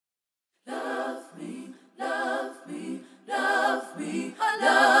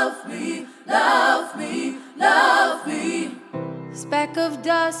speck of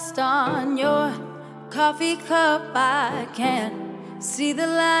dust on your coffee cup. I can't see the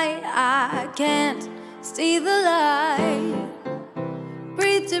light, I can't see the light.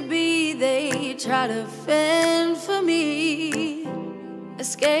 Breathe to be, they try to fend for me.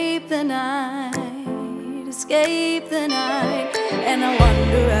 Escape the night, escape the night. And I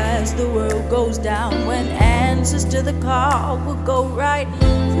wonder as the world goes down, when answers to the call will go right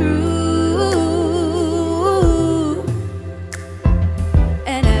through.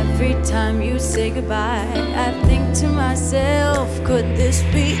 And every time you say goodbye, I think to myself, could this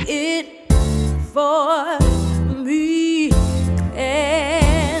be it for me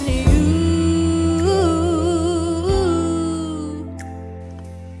and you?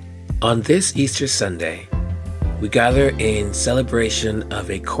 On this Easter Sunday, we gather in celebration of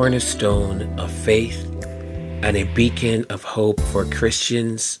a cornerstone of faith and a beacon of hope for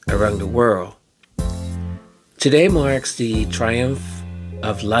Christians around the world. Today marks the triumph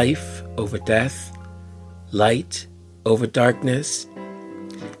of life over death, light over darkness,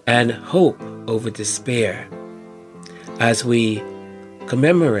 and hope over despair, as we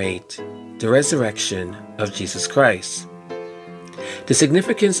commemorate the resurrection of Jesus Christ. The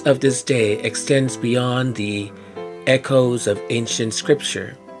significance of this day extends beyond the echoes of ancient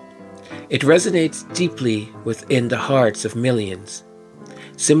scripture. It resonates deeply within the hearts of millions,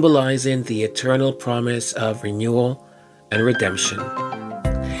 symbolizing the eternal promise of renewal and redemption.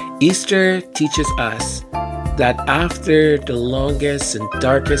 Easter teaches us that after the longest and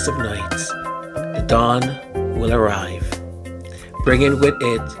darkest of nights, the dawn will arrive, bringing with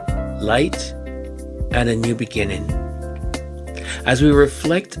it light and a new beginning. As we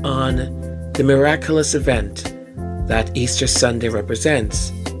reflect on the miraculous event that Easter Sunday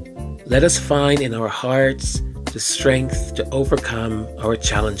represents, let us find in our hearts the strength to overcome our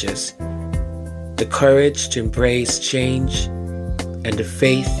challenges, the courage to embrace change, and the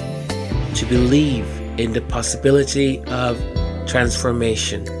faith to believe in the possibility of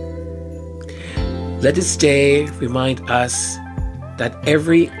transformation. Let this day remind us that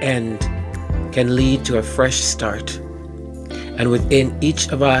every end can lead to a fresh start, and within each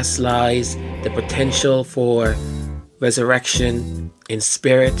of us lies the potential for resurrection in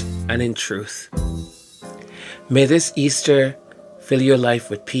spirit and in truth. May this Easter fill your life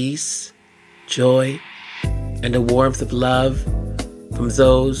with peace, joy, and the warmth of love from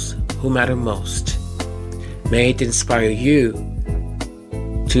those who matter most. May it inspire you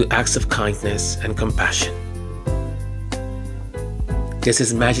to acts of kindness and compassion. This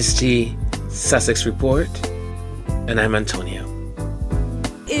is Majesty Sussex Report, and I'm Antonio.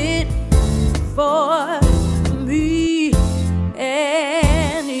 It for me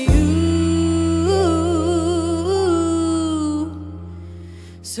and you.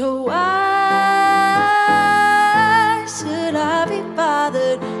 So why should I be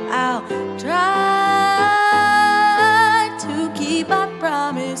bothered? I'll try to keep my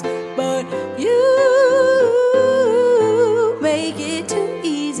promise, but you make it too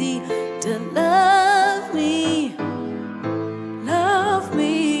easy to love me, love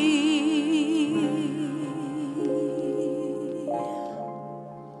me.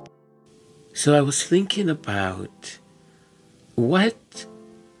 So I was thinking about what's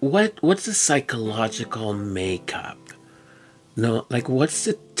the psychological makeup? No, like what's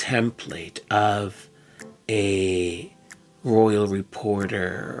the template of a royal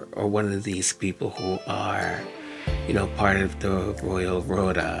reporter or one of these people who are, part of the royal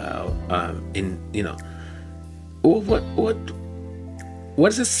rota? What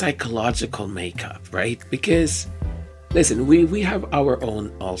is the psychological makeup, right? Because listen, we have our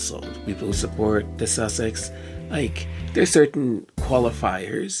own also. People who support the Sussex, like there's certain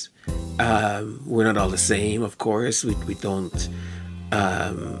qualifiers. We're not all the same, of course. We don't.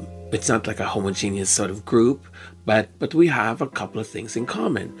 It's not like a homogeneous sort of group, but we have a couple of things in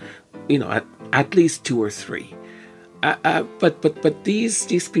common. At least two or three. But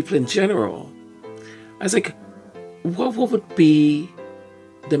these people in general, I was like, what would be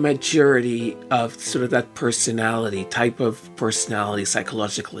the majority of sort of that type of personality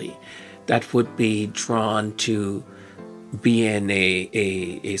psychologically that would be drawn to being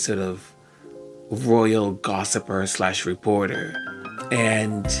a sort of royal gossiper / reporter?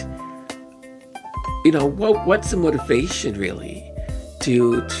 And what's the motivation really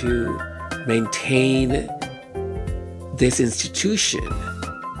to maintain this institution?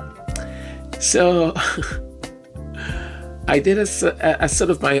 So I did a sort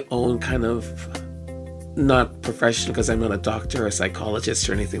of my own kind of, not professional because I'm not a doctor or a psychologist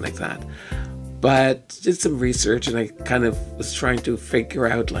or anything like that, but did some research, and I kind of was trying to figure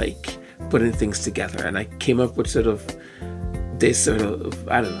out, like, putting things together, and I came up with sort of this sort of,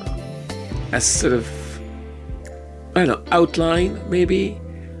 I don't know, a sort of, I don't know, outline maybe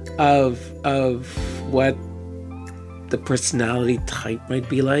of what the personality type might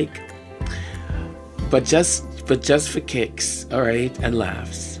be like, but just for kicks, all right, and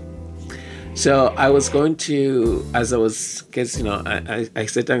laughs. So I was going to, as I was, because I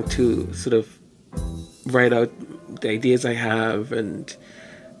sit down to sort of write out the ideas I have and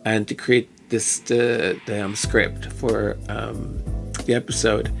to create the script for the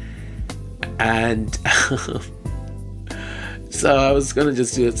episode, and so I was gonna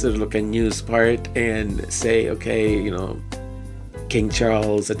just do it sort of like a news part and say, okay, King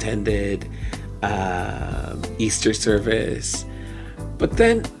Charles attended Easter service. But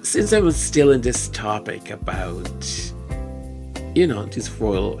then, since I was still in this topic about, these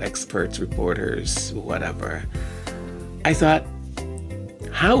royal experts, reporters, whatever, I thought,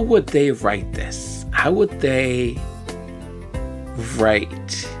 how would they write this? How would they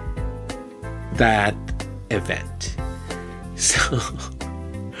write that event? So,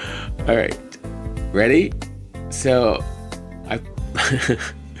 all right, ready? So,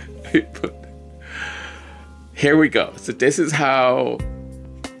 here we go. So this is how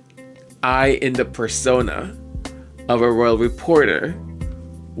I, in the persona of a royal reporter,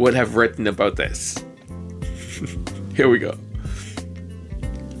 would have written about this. Here we go.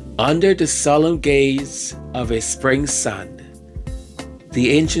 Under the solemn gaze of a spring sun,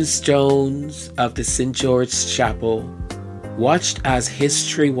 the ancient stones of the St. George's Chapel watched as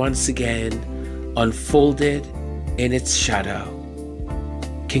history once again unfolded in its shadow.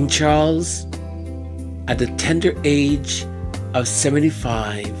 King Charles, at the tender age of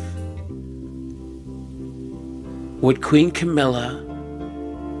 75, with Queen Camilla,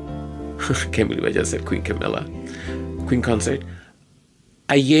 I can't believe I just said Queen Camilla, Queen Consort,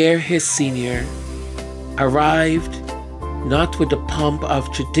 a year his senior, arrived not with the pomp of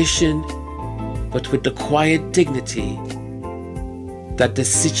tradition, but with the quiet dignity that the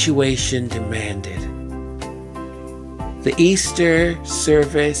situation demanded. The Easter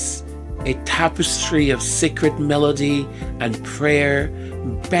service, a tapestry of sacred melody and prayer,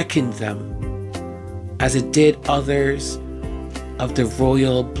 beckoned them, as it did others of the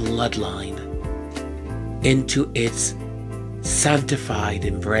royal bloodline, into its sanctified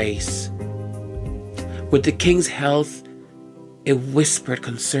embrace. With the king's health a whispered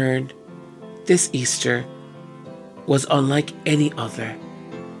concern, this Easter was unlike any other.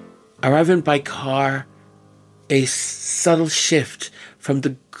 Arriving by car, a subtle shift from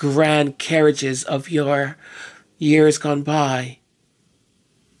the grand carriages of your years gone by.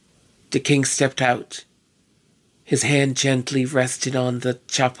 The king stepped out, his hand gently rested on the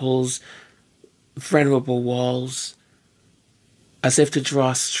chapel's venerable walls, as if to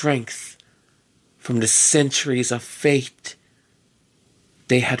draw strength from the centuries of faith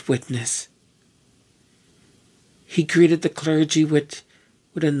they had witnessed. He greeted the clergy with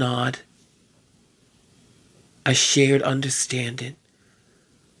a nod, a shared understanding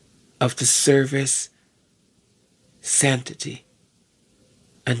of the service, sanctity,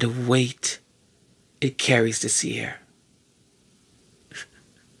 and the weight it carries this year.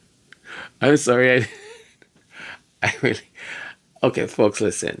 I'm sorry, I really... Okay, folks,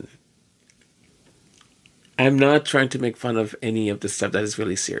 listen. I'm not trying to make fun of any of the stuff that is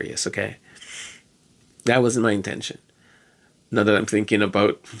really serious, okay? That wasn't my intention. Not that I'm thinking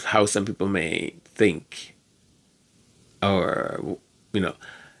about how some people may think. Or,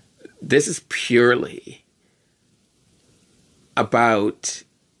 this is purely about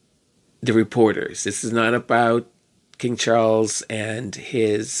the reporters. This is not about King Charles and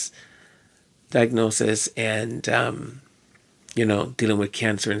his diagnosis and, dealing with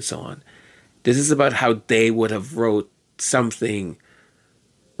cancer and so on. This is about how they would have wrote something,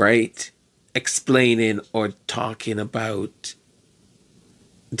 right? Explaining or talking about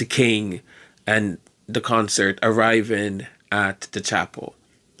the king and the concert arriving at the chapel.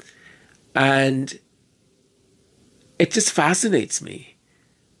 And it just fascinates me.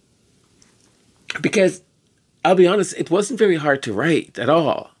 Because, I'll be honest, it wasn't very hard to write at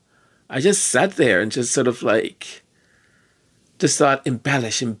all. I just sat there and just sort of just thought,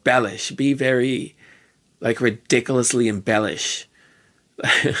 embellish, be very, ridiculously embellish.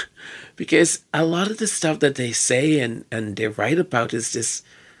 Because a lot of the stuff that they say and they write about is just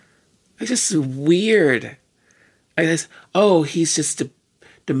weird. I guess, he's just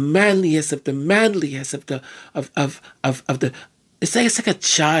the manliest of the manliest of the it's like a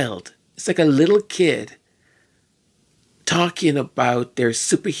child. It's like a little kid talking about their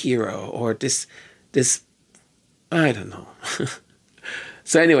superhero or this I don't know.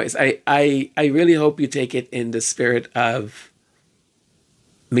 So anyways, I really hope you take it in the spirit of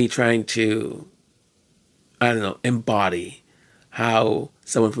me trying to, I don't know, embody how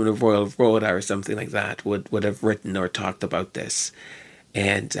someone from the royal road or something like that would have written or talked about this.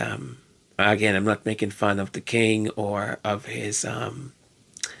 And again, I'm not making fun of the king or of his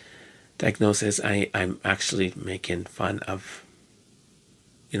diagnosis. I'm actually making fun of,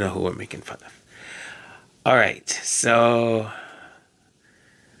 you know who we're making fun of. All right, so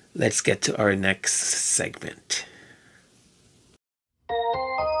let's get to our next segment.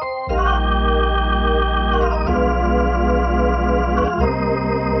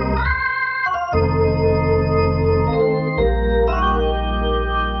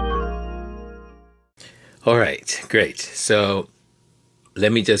 All right, great. So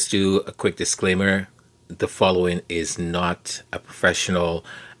let me just do a quick disclaimer. The following is not a professional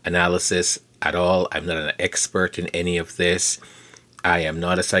analysis at all. I'm not an expert in any of this. I am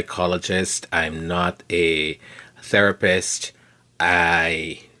not a psychologist. I'm not a therapist.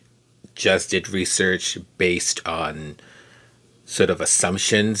 I just did research based on sort of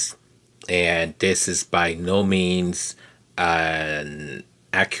assumptions, and this is by no means an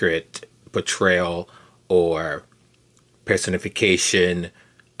accurate portrayal or personification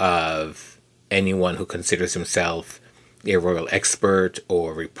of anyone who considers himself a royal expert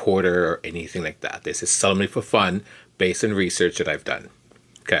or reporter or anything like that. This is solely for fun based on research that I've done.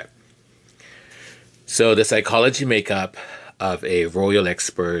 Okay. So the psychology makeup of a royal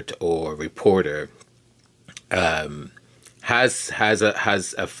expert or reporter has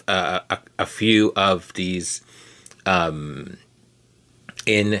a few of these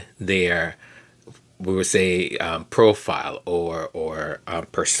in their, we would say, profile or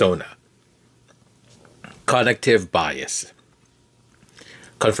persona. Cognitive bias,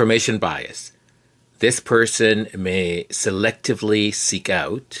 confirmation bias. This person may selectively seek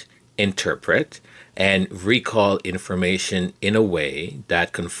out, interpret, and recall information in a way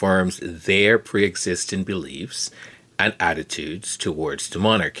that confirms their pre-existing beliefs and attitudes towards the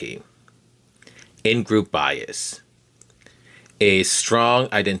monarchy. In-group bias. A strong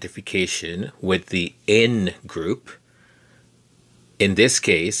identification with the in-group, in this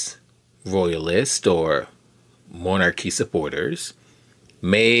case, royalist or monarchy supporters,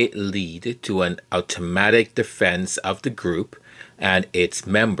 may lead to an automatic defense of the group and its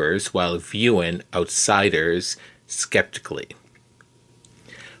members while viewing outsiders skeptically.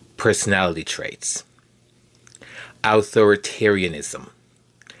 Personality traits. Authoritarianism.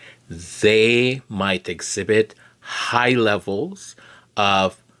 They might exhibit high levels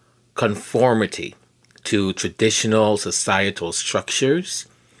of conformity to traditional societal structures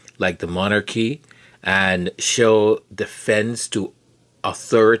like the monarchy and show defense to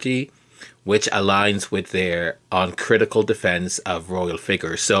authority, which aligns with their uncritical defense of royal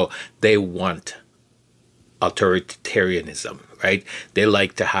figures. So they want authoritarianism, right? They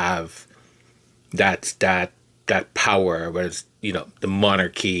like to have that power, whereas, you know, the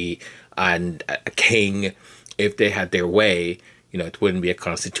monarchy and a king, if they had their way, you know, it wouldn't be a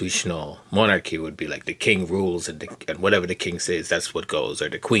constitutional monarchy. It would be like the king rules and whatever the king says, that's what goes, or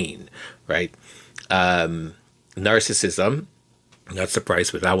the queen, right? Narcissism, not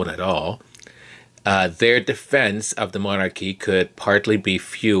surprised with that one at all. Their defense of the monarchy could partly be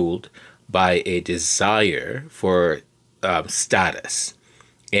fueled by a desire for status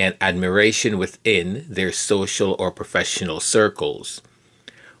and admiration within their social or professional circles,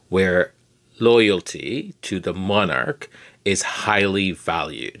 where loyalty to the monarch is highly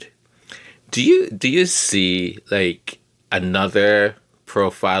valued. Do you see like another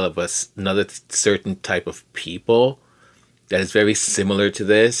profile of another certain type of people that is very similar to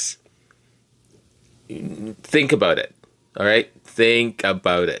this? Think about it. All right, think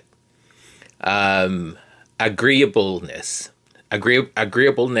about it. Agreeableness.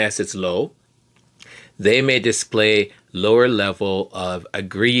 Agreeableness is low. They may display lower level of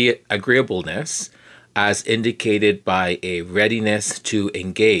agreeableness as indicated by a readiness to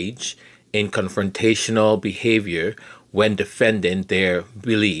engage in confrontational behavior when defending their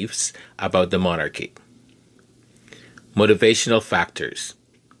beliefs about the monarchy. Motivational factors.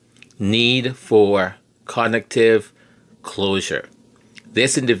 Need for cognitive closure.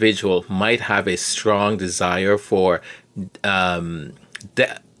 This individual might have a strong desire for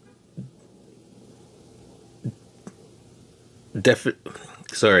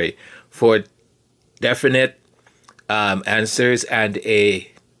definite answers and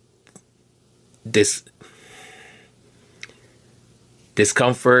a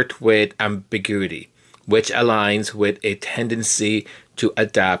discomfort with ambiguity, which aligns with a tendency to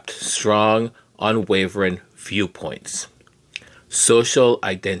adapt strong, unwavering viewpoints. Social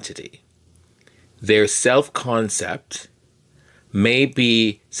identity. Their self-concept may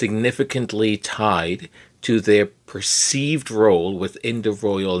be significantly tied to their perceived role within the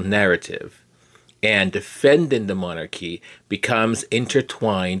royal narrative, and defending the monarchy becomes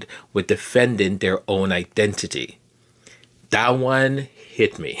intertwined with defending their own identity. That one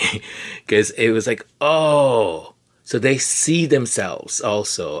hit me because it was like, oh, so they see themselves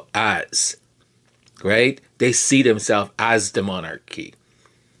also as, right? They see themselves as the monarchy,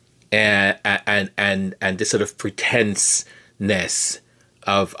 and this sort of pretenseness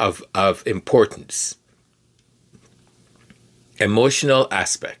of importance. Emotional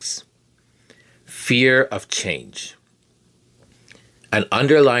aspects. Fear of change. An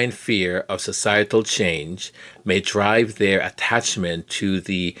underlying fear of societal change may drive their attachment to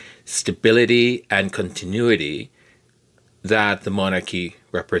the stability and continuity that the monarchy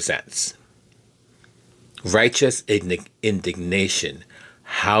represents. Righteous indignation.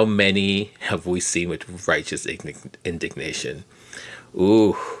 How many have we seen with righteous indignation?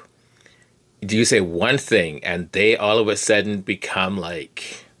 Ooh. Do you say one thing and they all of a sudden become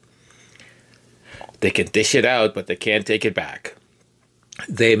like, they can dish it out, but they can't take it back.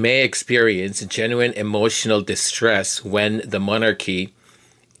 They may experience genuine emotional distress when the monarchy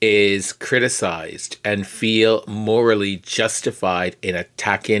is criticized and feel morally justified in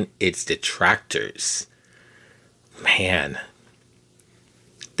attacking its detractors. Man.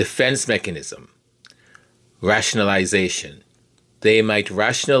 Defense mechanism. Rationalization. They might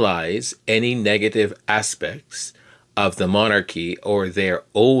rationalize any negative aspects of the monarchy or their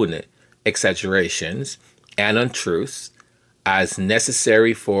own exaggerations and untruths as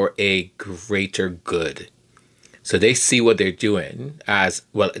necessary for a greater good. So they see what they're doing as,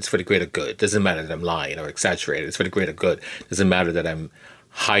 well, it's for the greater good. Doesn't matter that I'm lying or exaggerating. It's for the greater good. Doesn't matter that I'm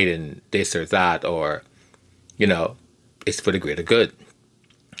hiding this or that, or, you know, it's for the greater good.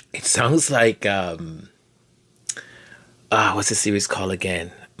 It sounds like, what's the series called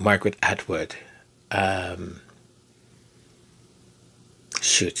again? Margaret Atwood.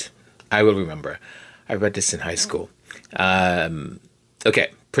 Shoot, I will remember. I read this in high school.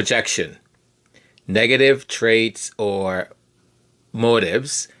 Okay, projection. Negative traits or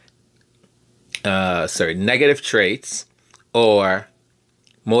motives. Negative traits or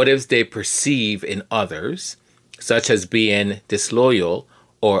motives they perceive in others, such as being disloyal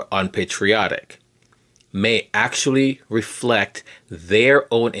or unpatriotic, may actually reflect their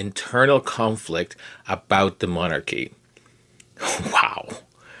own internal conflict about the monarchy. Wow.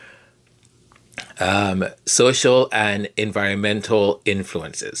 Social and environmental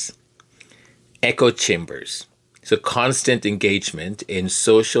influences. Echo chambers. So constant engagement in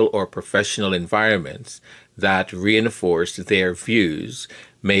social or professional environments that reinforce their views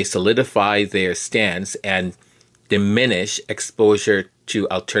may solidify their stance and diminish exposure to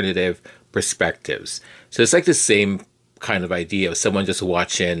alternative perspectives. So it's like the same kind of idea of someone just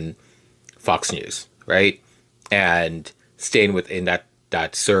watching Fox News, right? And staying within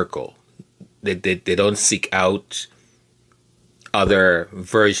that circle. They don't seek out other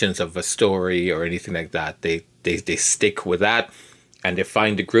versions of a story or anything like that. They stick with that, and they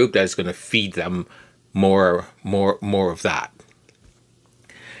find a group that's going to feed them more of that.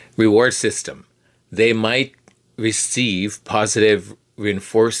 Reward system. They might receive positive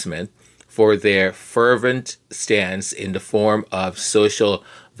reinforcement for their fervent stance in the form of social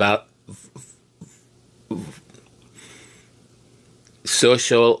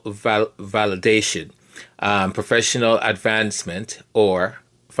validation, professional advancement, or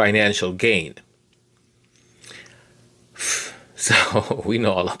financial gain. So we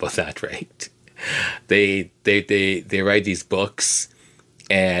know all about that, right? They write these books,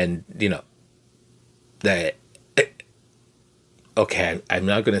 and you know that. Okay, I'm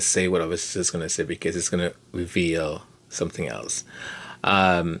not going to say what I was just going to say because it's going to reveal something else.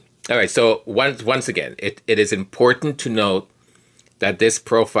 All right, so once again, it is important to note that this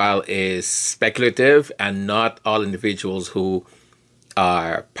profile is speculative, and not all individuals who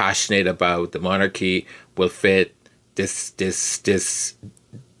are passionate about the monarchy will fit this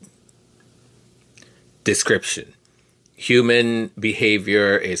description. Human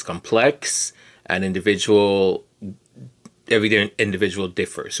behavior is complex, and every individual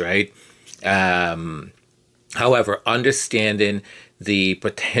differs, right? However, understanding the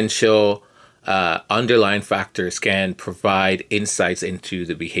potential underlying factors can provide insights into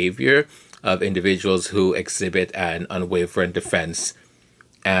the behavior of individuals who exhibit an unwavering defense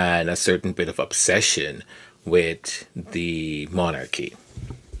and a certain bit of obsession with the monarchy.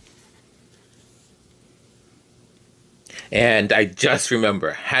 And I just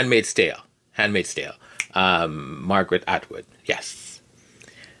remember Handmaid's Tale. Margaret Atwood. Yes.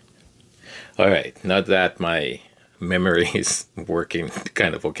 All right. Now that my memory is working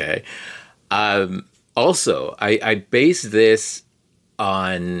kind of okay. Also, I base this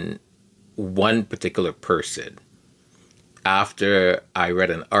on one particular person. After I read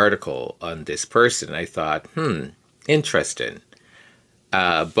an article on this person, I thought, interesting.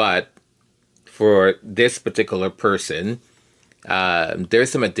 But for this particular person,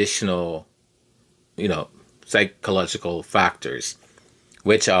 there's some additional, psychological factors,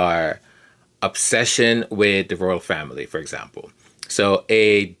 which are obsession with the royal family, for example. So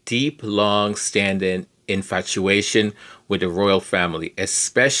a deep, long-standing infatuation with the royal family,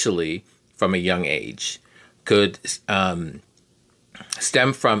 especially from a young age, could stem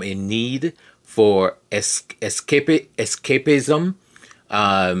from a need for escapism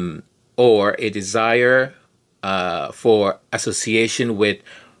or a desire for association with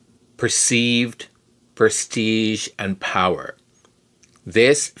perceived prestige and power.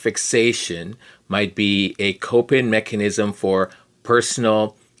 This fixation might be a coping mechanism for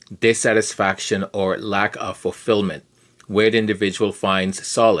personal dissatisfaction or lack of fulfillment, where the individual finds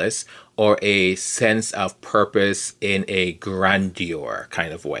solace or a sense of purpose in a grandeur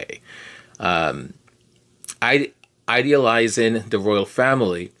kind of way. Idealizing the royal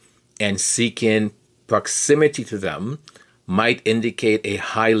family and seeking proximity to them might indicate a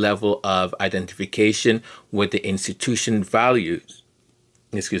high level of identification with the institution values,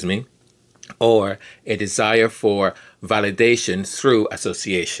 or a desire for validation through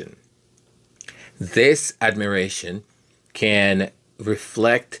association. This admiration can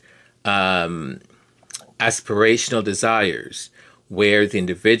reflect aspirational desires where the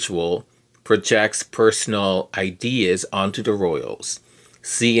individual projects personal ideas onto the royals,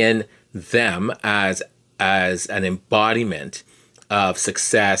 seeing them as an embodiment of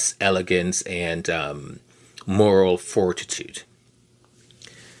success, elegance, and moral fortitude.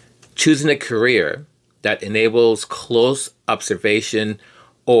 Choosing a career that enables close observation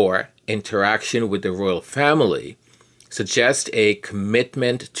or interaction with the royal family suggests a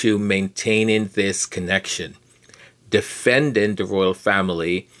commitment to maintaining this connection. Defending the royal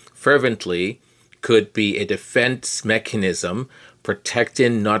family fervently could be a defense mechanism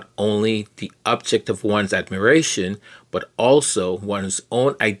protecting not only the object of one's admiration, but also one's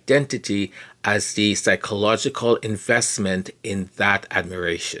own identity as the psychological investment in that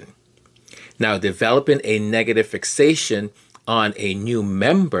admiration. Now, developing a negative fixation on a new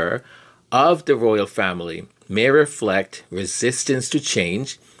member of the royal family may reflect resistance to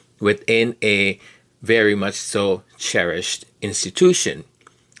change within a very much so cherished institution.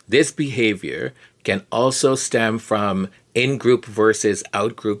 This behavior can also stem from in-group versus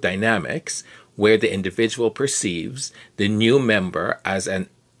out-group dynamics, where the individual perceives the new member as an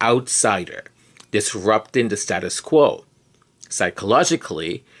outsider, disrupting the status quo.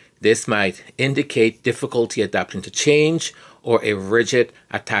 Psychologically, this might indicate difficulty adapting to change or a rigid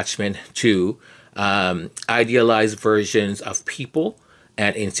attachment to idealized versions of people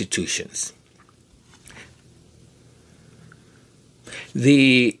and institutions.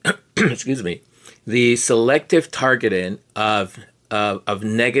 The the selective targeting of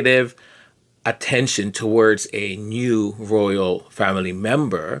negative attention towards a new royal family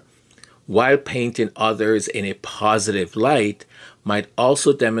member, while painting others in a positive light, might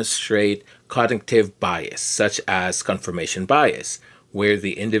also demonstrate cognitive bias, such as confirmation bias, where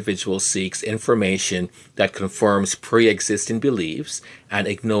the individual seeks information that confirms pre-existing beliefs and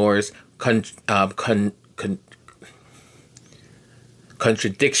ignores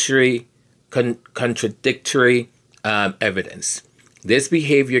contradictory evidence. This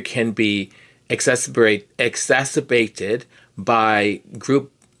behavior can be exacerbated by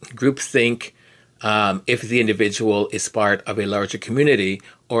groupthink if the individual is part of a larger community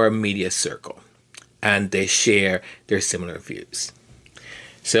or a media circle and they share their similar views.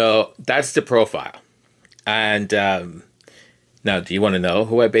 So that's the profile. And now, do you want to know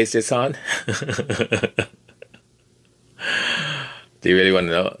who I based this on? Do you really want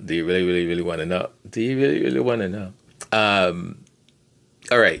to know? Do you really, really, really want to know? Do you really, really want to know?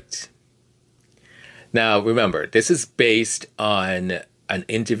 All right. Now, remember, this is based on an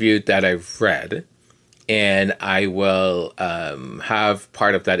interview that I've read, and I will have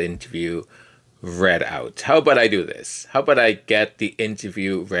part of that interview read out. How about I do this? How about I get the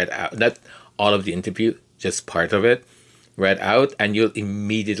interview read out? Not all of the interview, just part of it read out, and you'll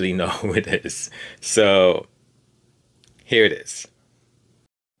immediately know who it is. So here it is.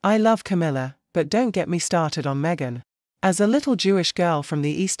 I love Camilla, but don't get me started on Meghan. As a little Jewish girl from the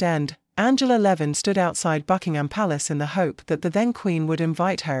East End, Angela Levin stood outside Buckingham Palace in the hope that the then Queen would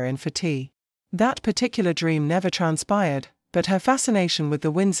invite her in for tea. That particular dream never transpired, But her fascination with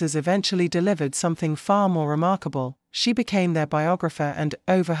the Windsors eventually delivered something far more remarkable. She became their biographer and,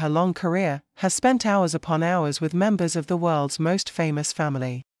 over her long career, has spent hours upon hours with members of the world's most famous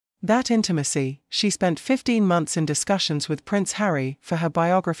family. That intimacy, she spent 15 months in discussions with Prince Harry for her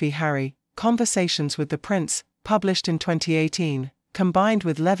biography Harry, Conversations with the Prince, published in 2018, combined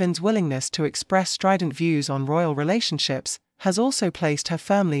with Levin's willingness to express strident views on royal relationships, has also placed her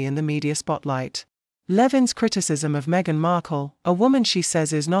firmly in the media spotlight. Levin's criticism of Meghan Markle, a woman she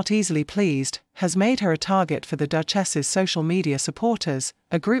says is not easily pleased, has made her a target for the Duchess's social media supporters,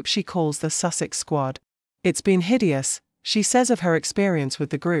 a group she calls the Sussex Squad. It's been hideous, she says of her experience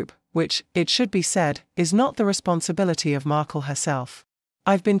with the group, which, it should be said, is not the responsibility of Markle herself.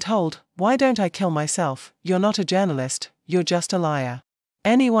 I've been told, why don't I kill myself? You're not a journalist, you're just a liar.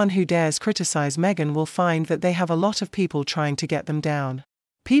 Anyone who dares criticize Meghan will find that they have a lot of people trying to get them down.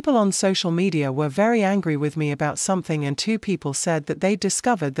 People on social media were very angry with me about something, and 2 people said that they'd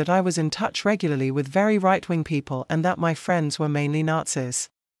discovered that I was in touch regularly with very right-wing people and that my friends were mainly Nazis.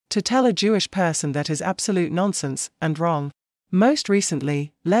 To tell a Jewish person that is absolute nonsense and wrong. Most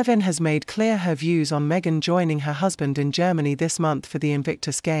recently, Levin has made clear her views on Meghan joining her husband in Germany this month for the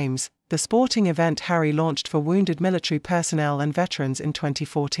Invictus Games, the sporting event Harry launched for wounded military personnel and veterans in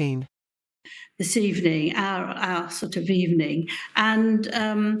 2014. This evening, our sort of evening, and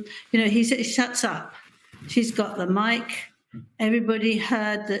he shuts up. She's got the mic. Everybody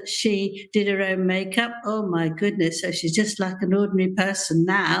heard that she did her own makeup. Oh my goodness! So she's just like an ordinary person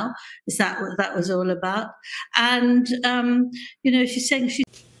now. Is that what that was all about? And she's saying she.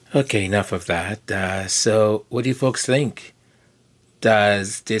 Okay, enough of that. So, what do you folks think?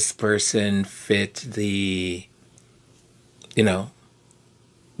 Does this person fit the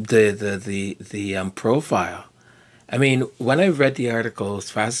profile? I mean, when I read the article,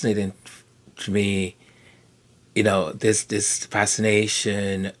 it's fascinating to me. This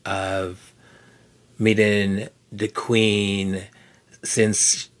fascination of meeting the Queen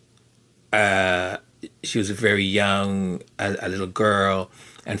since she was very young, a little girl,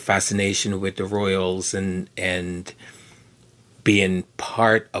 and fascination with the royals and being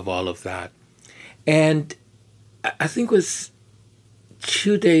part of all of that. And I think it was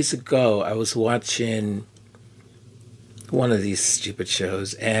 2 days ago, I was watching one of these stupid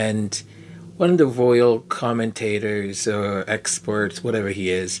shows, and one of the royal commentators or experts, whatever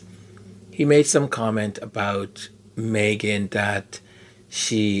he is, he made some comment about Meghan, that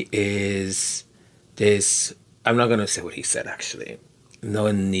she is this. I'm not going to say what he said, actually.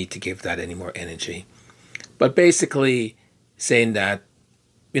 No need to give that any more energy. But basically saying that,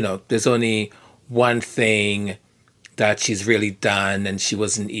 there's only one thing that she's really done, and she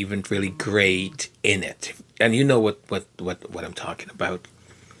wasn't even really great in it. And you know what I'm talking about.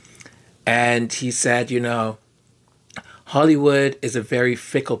 And he said, Hollywood is a very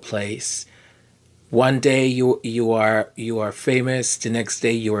fickle place. One day you are famous, the next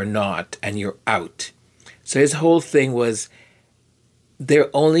day you are not, and you're out. So his whole thing was, they're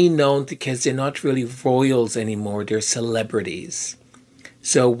only known because they're not really royals anymore, they're celebrities.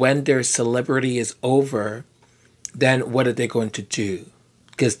 So when their celebrity is over, then what are they going to do?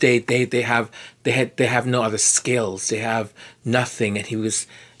 Because they have no other skills, they have nothing. And he was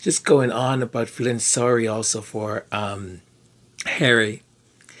just going on about feeling sorry also for Harry.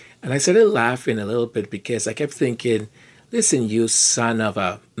 And I started laughing a little bit because I kept thinking, listen, you son of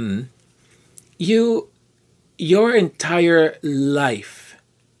a... your entire life,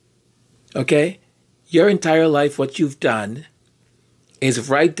 okay? Your entire life, what you've done is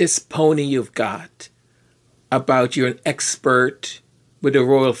write this pony you've got about you're an expert with the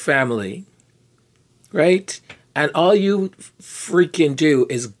royal family, right? And all you freaking do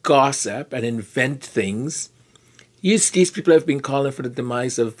is gossip and invent things. These people have been calling for the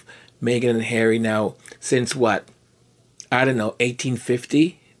demise of Meghan and Harry now since what? I don't know,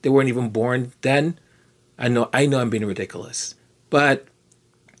 1850? They weren't even born then. I know I'm being ridiculous. But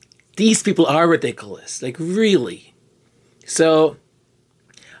these people are ridiculous. Like, really. So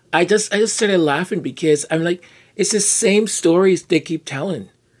I just started laughing because I'm like, it's the same stories they keep telling.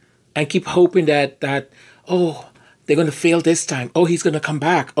 And keep hoping that oh, they're going to fail this time. Oh, he's going to come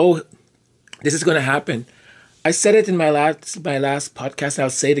back. Oh, this is going to happen. I said it in my last podcast. I'll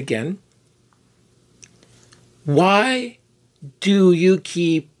say it again. Why do you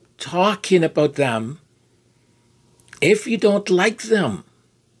keep talking about them if you don't like them?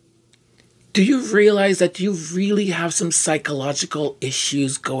 Do you realize that you really have some psychological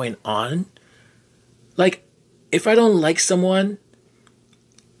issues going on? Like, if I don't like someone,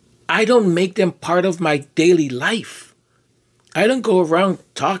 I don't make them part of my daily life. I don't go around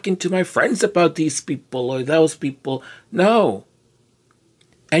talking to my friends about these people or those people. No.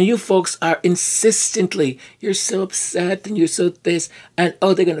 And you folks are insistently, you're so upset and you're so this, and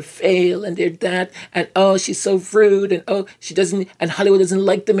oh, they're going to fail and they're that, and oh, she's so rude, and oh, she doesn't, and Hollywood doesn't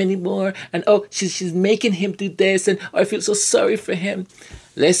like them anymore, and oh, she's making him do this, and oh, I feel so sorry for him.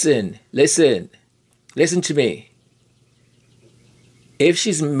 Listen to me. If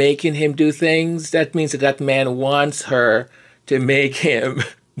she's making him do things, that means that man wants her to make him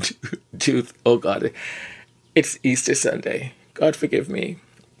do, oh God, it's Easter Sunday. God forgive me.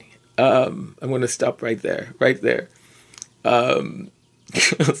 I'm going to stop right there. I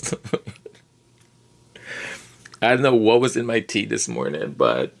don't know what was in my tea this morning,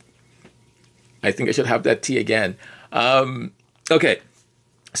 but I think I should have that tea again. Okay,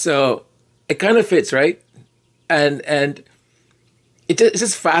 so it kind of fits, right? And it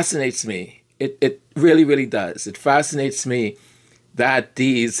just fascinates me. It really, really does. It fascinates me that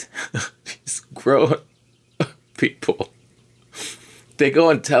these grown people, they go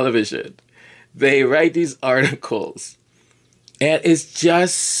on television, they write these articles, and it's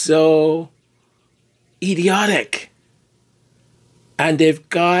just so idiotic. And they've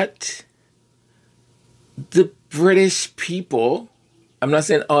got the British people, I'm not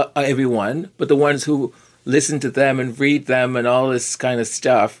saying everyone, but the ones who listen to them and read them and all this kind of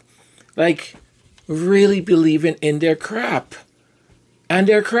stuff, like really believing in their crap. And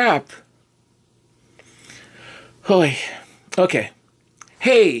their crap. Hoy. Okay.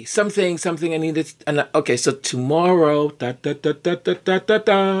 Hey, something I needed. Okay, so tomorrow,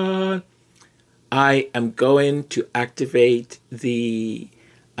 I am going to activate the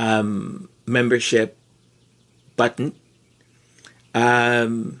membership button.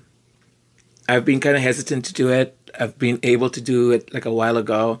 I've been kind of hesitant to do it. I've been able to do it like a while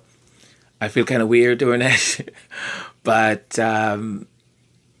ago. I feel kind of weird doing it, but I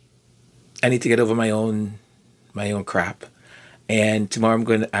need to get over my own crap. And tomorrow I'm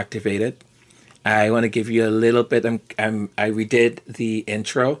going to activate it. I want to give you a little bit. I redid the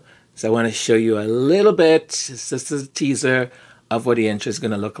intro, so I want to show you a little bit. It's just a teaser of what the intro is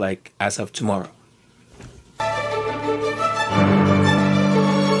going to look like as of tomorrow.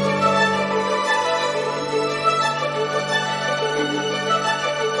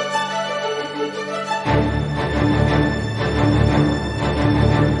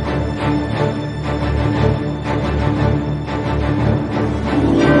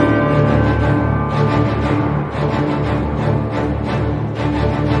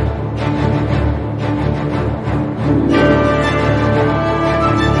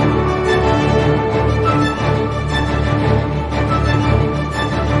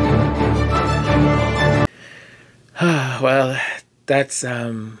 Well, that's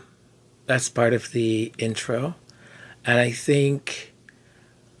part of the intro, and I think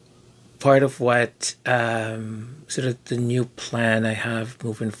part of what sort of the new plan I have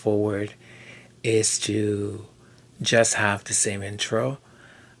moving forward is to just have the same intro,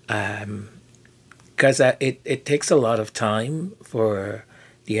 because it takes a lot of time for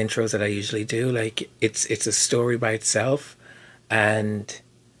the intros that I usually do. Like it's a story by itself, and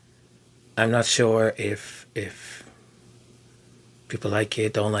I'm not sure if people like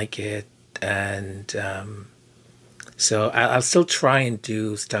it, don't like it, and so I'll still try and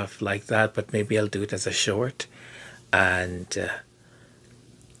do stuff like that, but maybe I'll do it as a short, and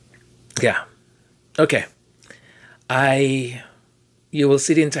yeah, okay. You will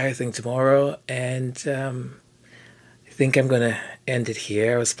see the entire thing tomorrow, and I think I'm gonna end it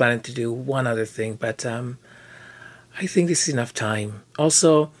here. I was planning to do one other thing, but I think this is enough time.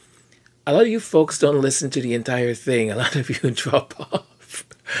 Also, a lot of you folks don't listen to the entire thing. A lot of you drop off,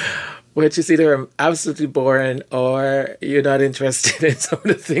 which is either absolutely boring or you're not interested in some of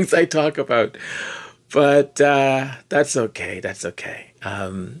the things I talk about. But that's okay. That's okay.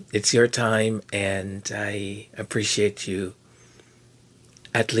 It's your time, and I appreciate you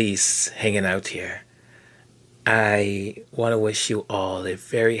at least hanging out here. I want to wish you all a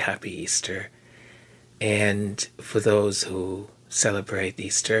very happy Easter. And for those who celebrate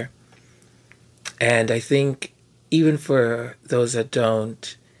Easter, and I think even for those that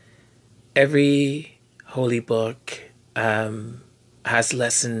don't, every holy book has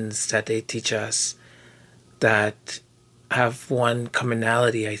lessons that they teach us that have one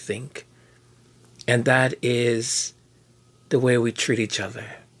commonality, I think, and that is the way we treat each other,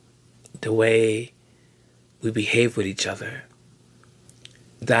 the way we behave with each other,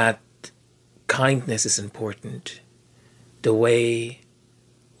 that kindness is important, the way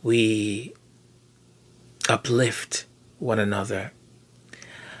we uplift one another.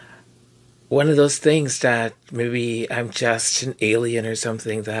 one of those things that maybe I'm just an alien or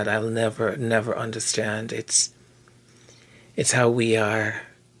something that I'll never understand. It's how we are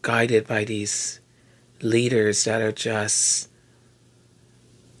guided by these leaders that are just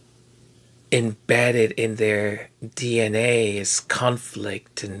embedded in their DNA is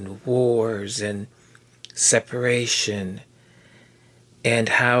conflict and wars and separation, and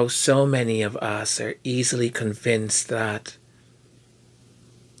how so many of us are easily convinced that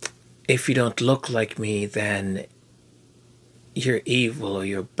if you don't look like me, then you're evil or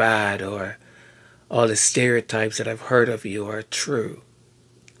you're bad, or all the stereotypes that I've heard of you are true.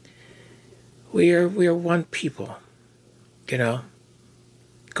 We are one people, you know.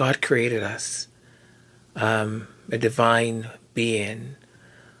 God created us, a divine being.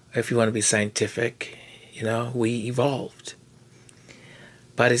 If you want to be scientific, you know, we evolved.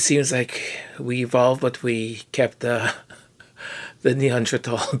 But it seems like we evolved, but we kept the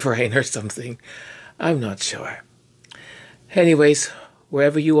Neanderthal brain or something. I'm not sure. Anyways,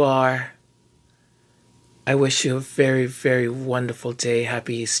 wherever you are, I wish you a very, very wonderful day.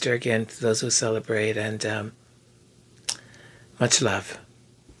 Happy Easter again to those who celebrate, and much love.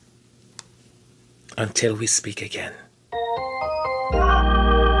 Until we speak again.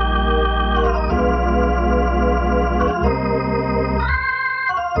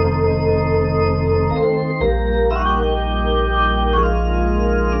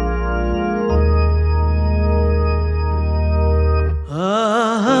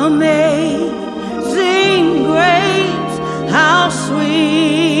 Amazing grace, how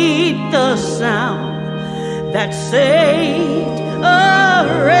sweet the sound that saved